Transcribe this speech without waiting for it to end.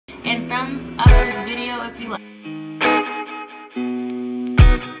thumbs up this video if you like.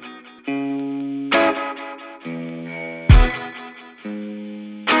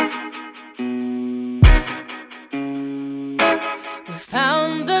 We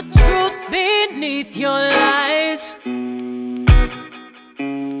found the truth beneath your lies, and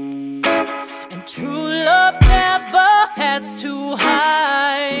true love never has to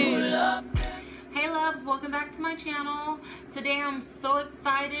hide. Hey loves, welcome back to my channel. Today I'm so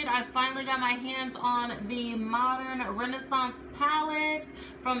excited. I finally got my hands on the Modern Renaissance palette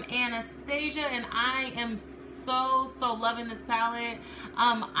from Anastasia, and I am so loving this palette.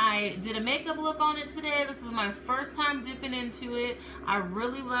 I did a makeup look on it today. This is my first time dipping into it. I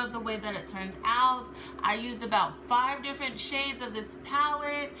really love the way that it turned out. I used about 5 different shades of this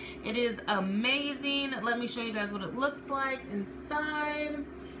palette. It is amazing. Let me show you guys what it looks like inside.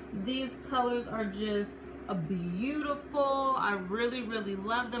 These colors are just beautiful. I really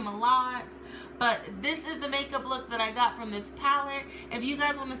love them a lot. But this is the makeup look that I got from this palette. If you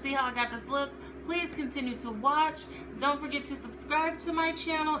guys want to see how I got this look, please continue to watch. Don't forget to subscribe to my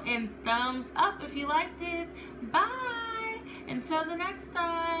channel and thumbs up if you liked it. Bye! Until the next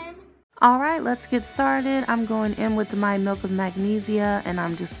time. Alright, let's get started. I'm going in with my Milk of Magnesia, and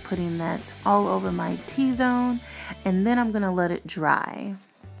I'm just putting that all over my T-zone, and then I'm going to let it dry.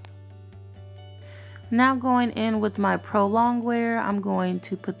 Now going in with my Pro Longwear, I'm going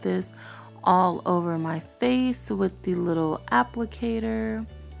to put this all over my face with the little applicator.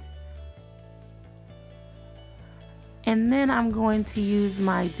 And then I'm going to use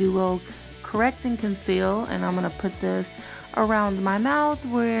my Duo Correct and Conceal, and I'm going to put this around my mouth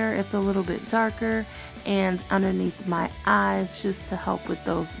where it's a little bit darker and underneath my eyes just to help with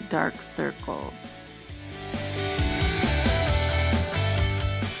those dark circles.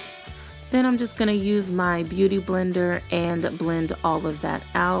 Then I'm just going to use my beauty blender and blend all of that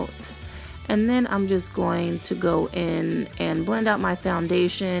out. And then I'm just going to go in and blend out my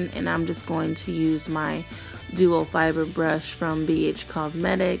foundation, and I'm just going to use my Duo Fiber brush from BH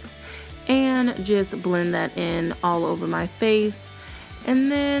Cosmetics and just blend that in all over my face. And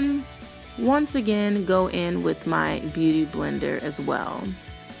then once again go in with my beauty blender as well.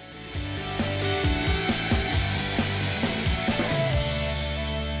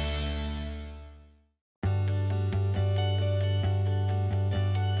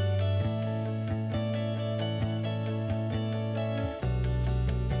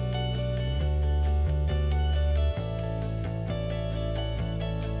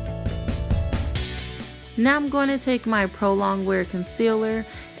 Now I'm going to take my Pro Longwear concealer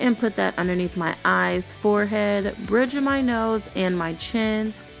and put that underneath my eyes, forehead, bridge of my nose, and my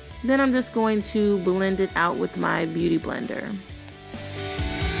chin. Then I'm just going to blend it out with my beauty blender.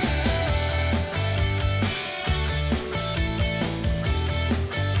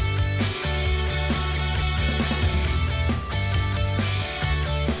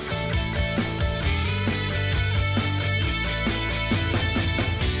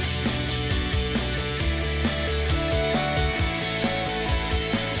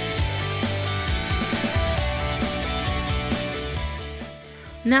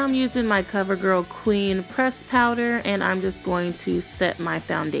 Now I'm using my Covergirl Queen pressed powder, and I'm just going to set my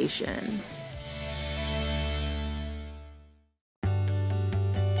foundation.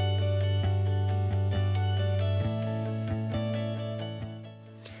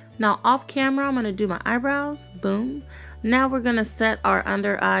 Now off camera, I'm going to do my eyebrows. Boom. Now we're going to set our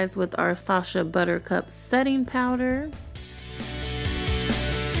under eyes with our Sacha Buttercup setting powder.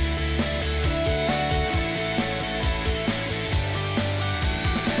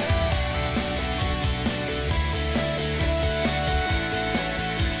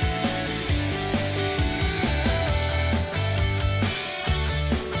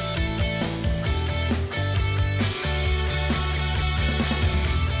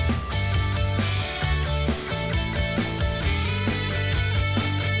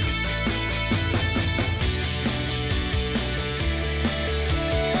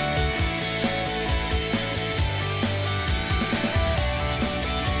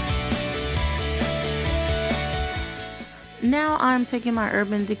 Now I'm taking my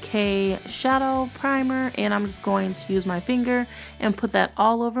Urban Decay shadow primer, and I'm just going to use my finger and put that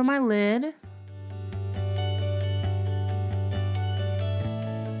all over my lid.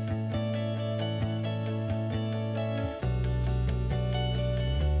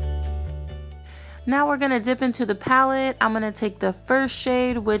 Now we're going to dip into the palette. I'm going to take the first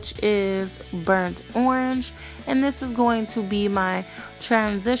shade, which is Burnt Orange, and this is going to be my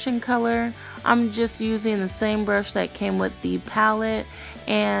transition color. I'm just using the same brush that came with the palette,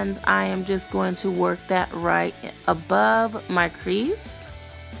 and I am just going to work that right above my crease.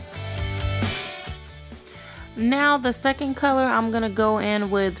 Now the second color, I'm going to go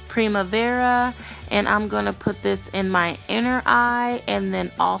in with Primavera, and I'm going to put this in my inner eye and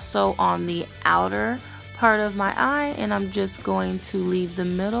then also on the outer part of my eye, and I'm just going to leave the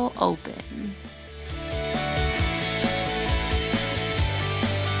middle open.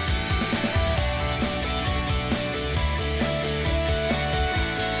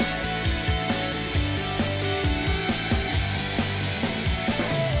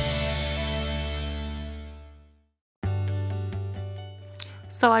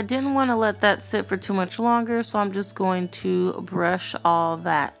 So I didn't want to let that sit for too much longer, so I'm just going to brush all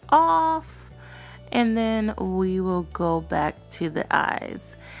that off, and then we will go back to the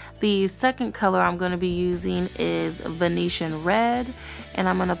eyes. The second color I'm going to be using is Venetian Red, and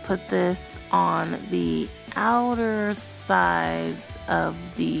I'm going to put this on the outer sides of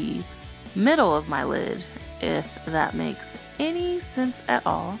the middle of my lid, if that makes any sense at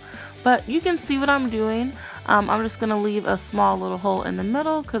all. But you can see what I'm doing. I'm just going to leave a small little hole in the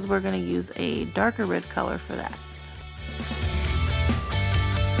middle because we're going to use a darker red color for that.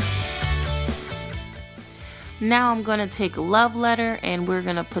 Now I'm going to take Love Letter and we're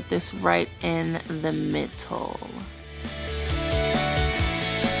going to put this right in the middle.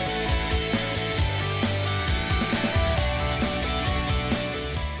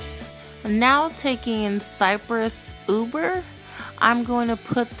 Now taking Cypress Uber, I'm going to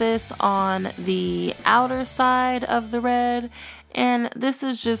put this on the outer side of the red, and this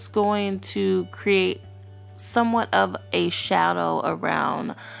is just going to create somewhat of a shadow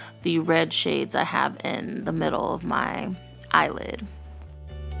around the red shades I have in the middle of my eyelid.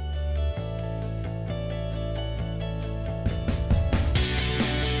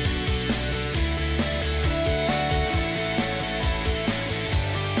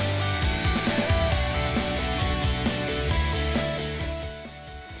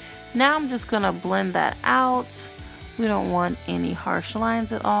 Now I'm just going to blend that out. We don't want any harsh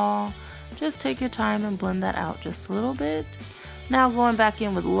lines at all. Just take your time and blend that out just a little bit. Now going back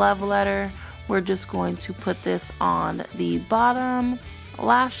in with Love Letter, we're just going to put this on the bottom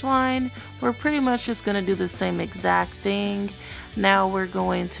lash line. We're pretty much just going to do the same exact thing. Now we're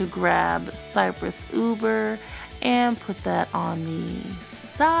going to grab Cypress Uber and put that on the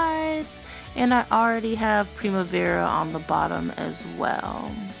sides. And I already have Primavera on the bottom as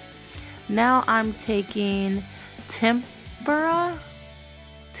well. Now I'm taking Tempera?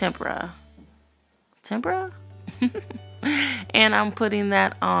 And I'm putting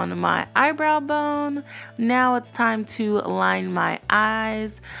that on my eyebrow bone. Now it's time to line my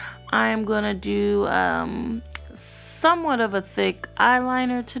eyes. I'm gonna do somewhat of a thick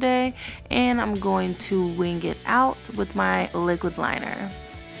eyeliner today, and I'm going to wing it out with my liquid liner.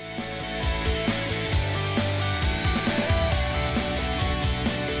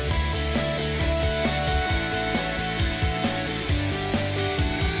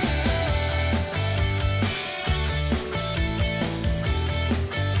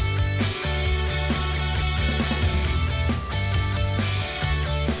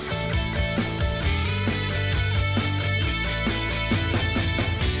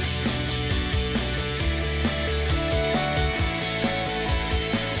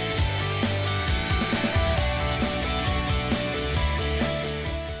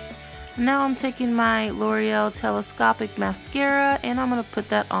 Now I'm taking my Loreal telescopic mascara and I'm going to put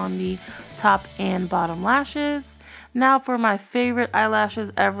that on the top and bottom lashes. Now for my favorite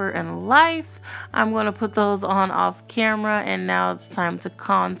eyelashes ever in life, I'm going to put those on off camera, and now it's time to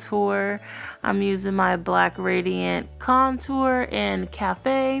contour. I'm using my black radiant contour in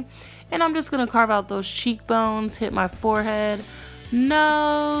Cafe, and I'm just going to carve out those cheekbones, hit my forehead,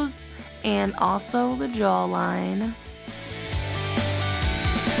 nose, and also the jawline.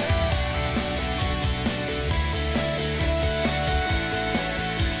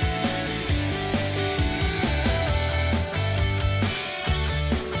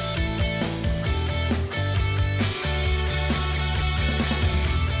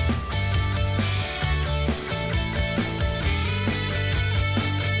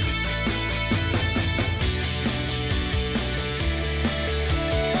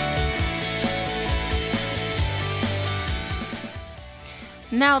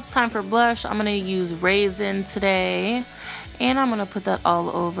 Now it's time for blush. I'm going to use Raisin today, and I'm going to put that all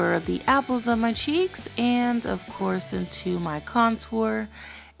over the apples of my cheeks and of course into my contour.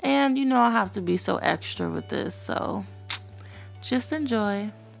 And you know I have to be so extra with this, so just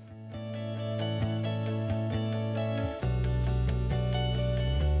enjoy.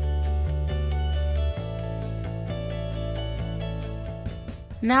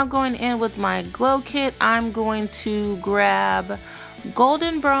 Now going in with my glow kit, I'm going to grab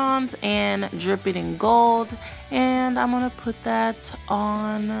golden bronze and dripping in gold, and I'm gonna put that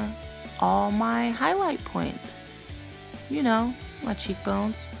on all my highlight points. You know, my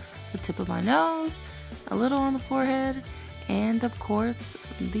cheekbones, the tip of my nose, a little on the forehead, and of course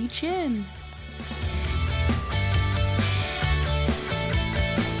the chin.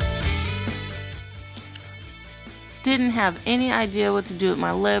 Didn't have any idea what to do with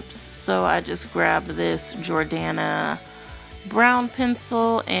my lips, so I just grabbed this Jordana brown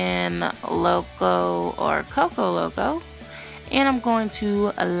pencil in Loco or Coco Loco, and I'm going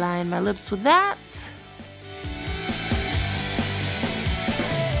to align my lips with that.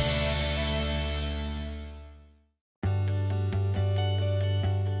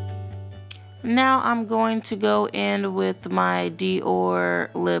 Now I'm going to go in with my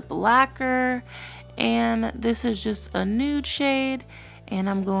Dior lip lacquer, and this is just a nude shade, and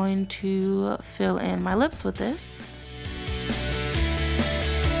I'm going to fill in my lips with this.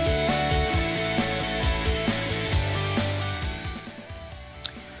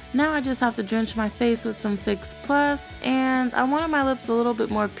 Now I just have to drench my face with some Fix Plus, and I wanted my lips a little bit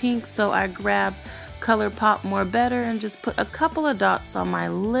more pink, so I grabbed ColourPop More Better and just put a couple of dots on my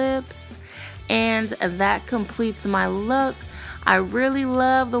lips, and that completes my look. I really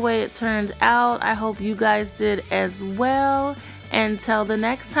love the way it turned out. I hope you guys did as well. Until the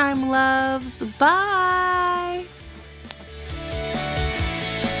next time, loves. Bye!